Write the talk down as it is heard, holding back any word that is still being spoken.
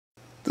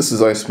This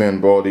is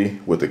Iceman Baldy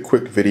with a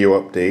quick video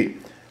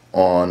update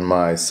on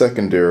my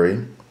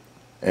secondary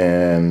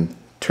and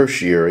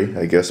tertiary,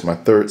 I guess my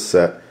third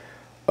set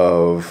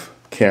of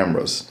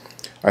cameras.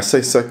 I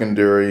say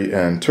secondary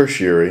and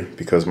tertiary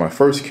because my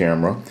first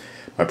camera,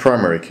 my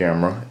primary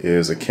camera,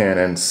 is a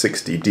Canon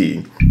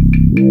 60D.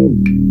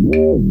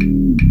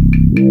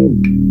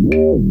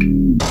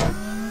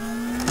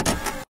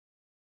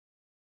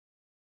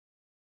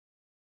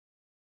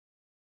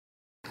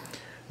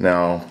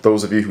 Now,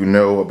 those of you who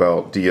know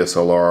about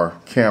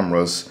DSLR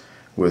cameras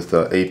with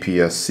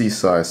APS-C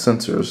size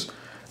sensors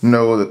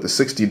know that the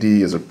 60D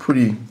is a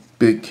pretty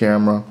big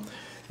camera.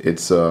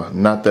 It's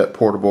not that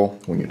portable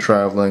when you're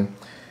traveling,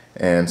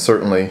 and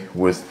certainly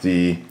with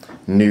the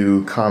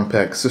new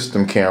compact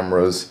system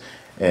cameras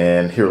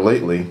and here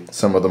lately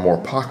some of the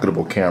more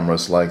pocketable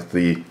cameras like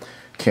the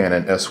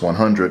Canon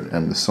S100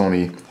 and the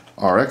Sony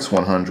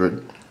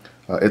RX100,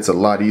 it's a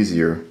lot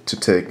easier to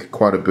take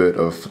quite a bit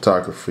of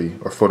photography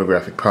or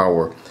photographic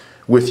power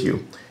with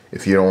you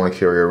if you don't want to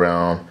carry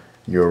around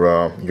your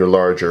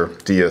larger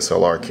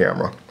DSLR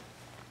camera.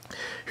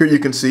 Here you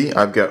can see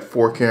I've got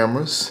 4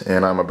 cameras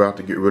and I'm about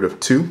to get rid of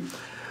 2.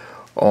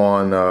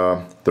 On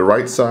the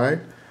right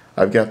side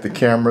I've got the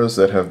cameras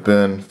that have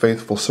been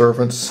faithful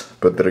servants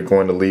but that are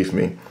going to leave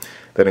me.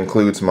 That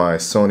includes my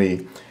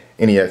Sony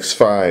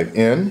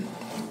NEX-5N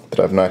that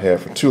I've not had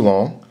for too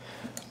long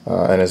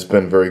and has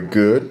been very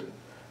good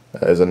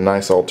as a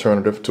nice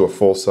alternative to a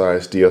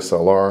full-size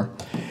DSLR,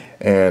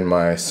 and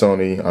my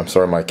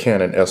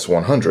Canon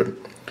S100,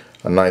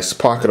 a nice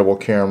pocketable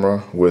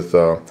camera with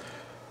a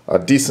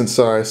decent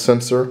size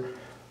sensor,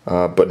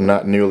 but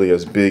not nearly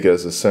as big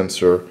as the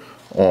sensor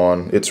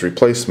on its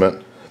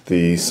replacement,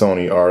 the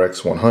Sony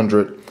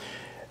RX100.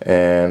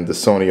 And the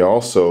Sony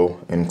also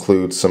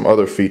includes some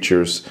other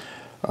features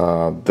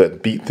that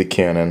beat the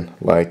Canon,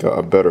 like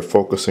a better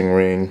focusing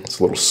ring. It's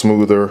a little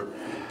smoother,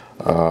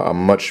 a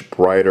much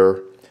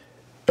brighter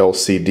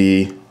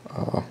LCD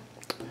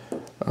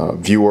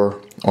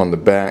viewer on the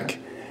back,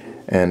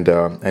 and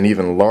an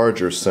even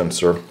larger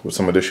sensor with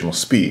some additional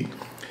speed.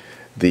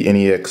 The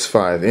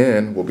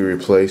NEX-5N will be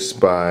replaced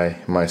by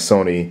my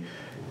Sony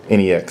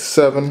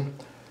NEX-7,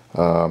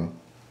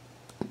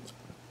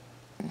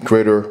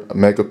 greater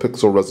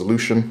megapixel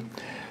resolution.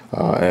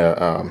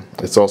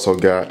 It's also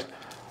got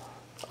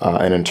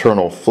an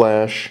internal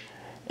flash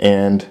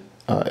and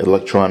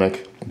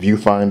electronic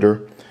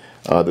viewfinder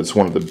that's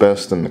one of the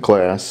best in the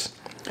class,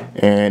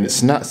 and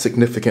it's not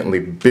significantly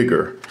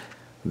bigger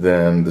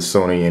than the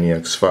Sony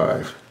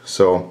NEX-5.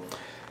 So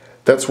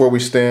that's where we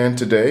stand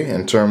today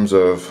in terms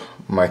of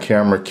my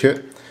camera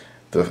kit.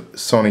 The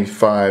Sony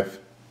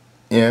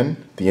 5N,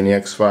 the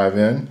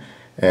NEX-5N,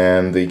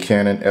 and the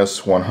Canon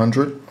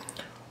S100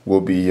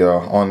 will be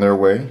on their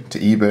way to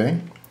eBay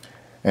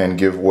and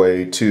give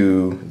way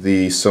to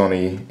the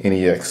Sony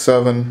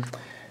NEX-7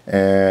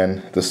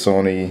 and the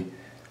Sony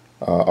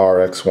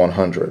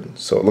RX100.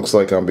 So it looks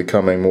like I'm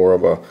becoming more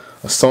of a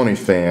Sony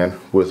fan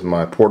with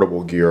my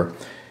portable gear,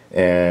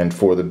 and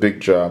for the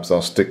big jobs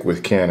I'll stick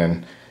with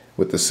Canon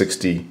with the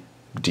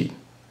 60D.